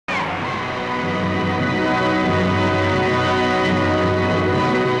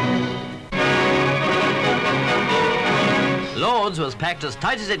was packed as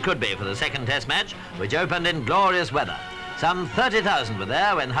tight as it could be for the second test match, which opened in glorious weather. Some 30,000 were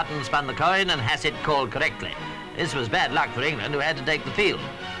there when Hutton spun the coin and Hassett called correctly. This was bad luck for England, who had to take the field.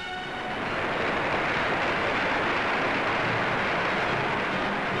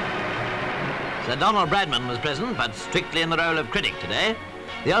 Sir Donald Bradman was present, but strictly in the role of critic today.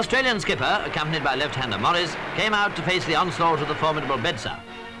 The Australian skipper, accompanied by left-hander Morris, came out to face the onslaught of the formidable Bedser.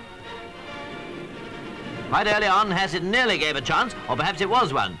 Quite early on, Hassett nearly gave a chance, or perhaps it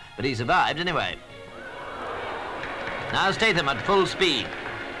was one, but he survived anyway. Now Statham at full speed.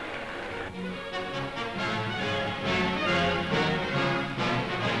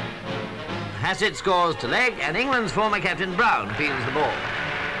 Hassett scores to leg, and England's former captain Brown fields the ball.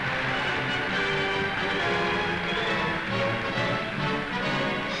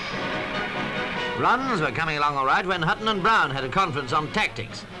 Runs were coming along all right when Hutton and Brown had a conference on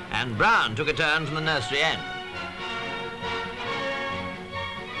tactics, and Brown took a turn from the nursery end.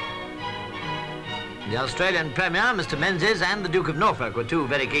 The Australian Premier, Mr. Menzies, and the Duke of Norfolk were two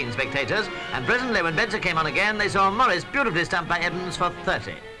very keen spectators, and presently when Bedser came on again, they saw Morris beautifully stumped by Evans for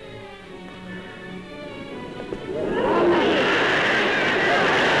 30.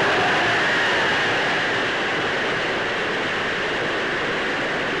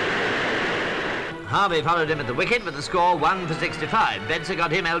 Harvey followed him at the wicket with the score 1 for 65. Bedser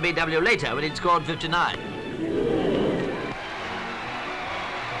got him LBW later when he'd scored 59.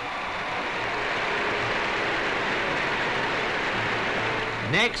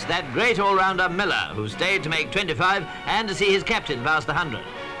 Next, that great all-rounder Miller, who stayed to make 25 and to see his captain pass the 100.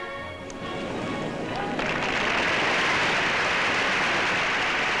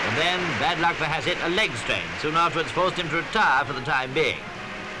 And then, bad luck for Hassett, a leg strain, soon afterwards forced him to retire for the time being.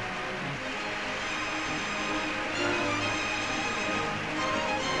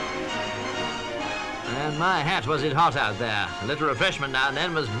 And my hat, was it hot out there. A little refreshment now and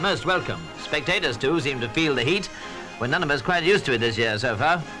then was most welcome. Spectators, too, seemed to feel the heat, when none of us quite used to it this year so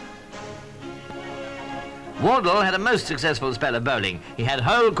far. Wardle had a most successful spell of bowling. He had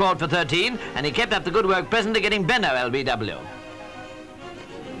hole caught for 13, and he kept up the good work present to getting Benno LBW.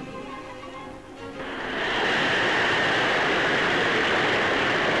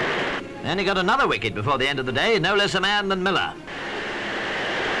 Then he got another wicket before the end of the day, no less a man than Miller.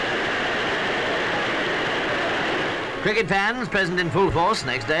 Cricket fans present in full force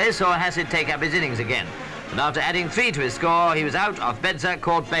next day saw Hassett take up his innings again. And after adding 3 to his score, he was out off Bedser,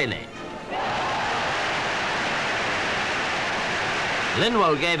 caught Bailey.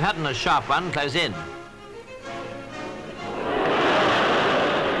 Linwell gave Hutton a sharp one close in.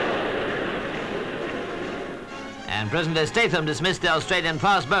 And presently Statham dismissed the Australian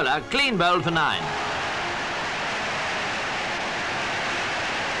fast bowler, clean bowled for 9.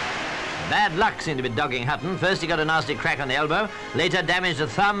 Bad luck seemed to be dogging Hutton. First he got a nasty crack on the elbow, later damaged a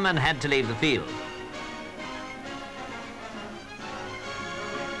thumb and had to leave the field.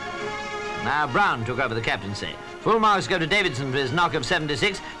 Now Brown took over the captaincy. Full marks go to Davidson for his knock of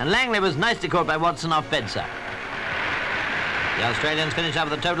 76, and Langley was nicely caught by Watson off Bedser. The Australians finished up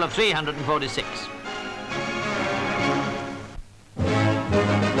with a total of 346.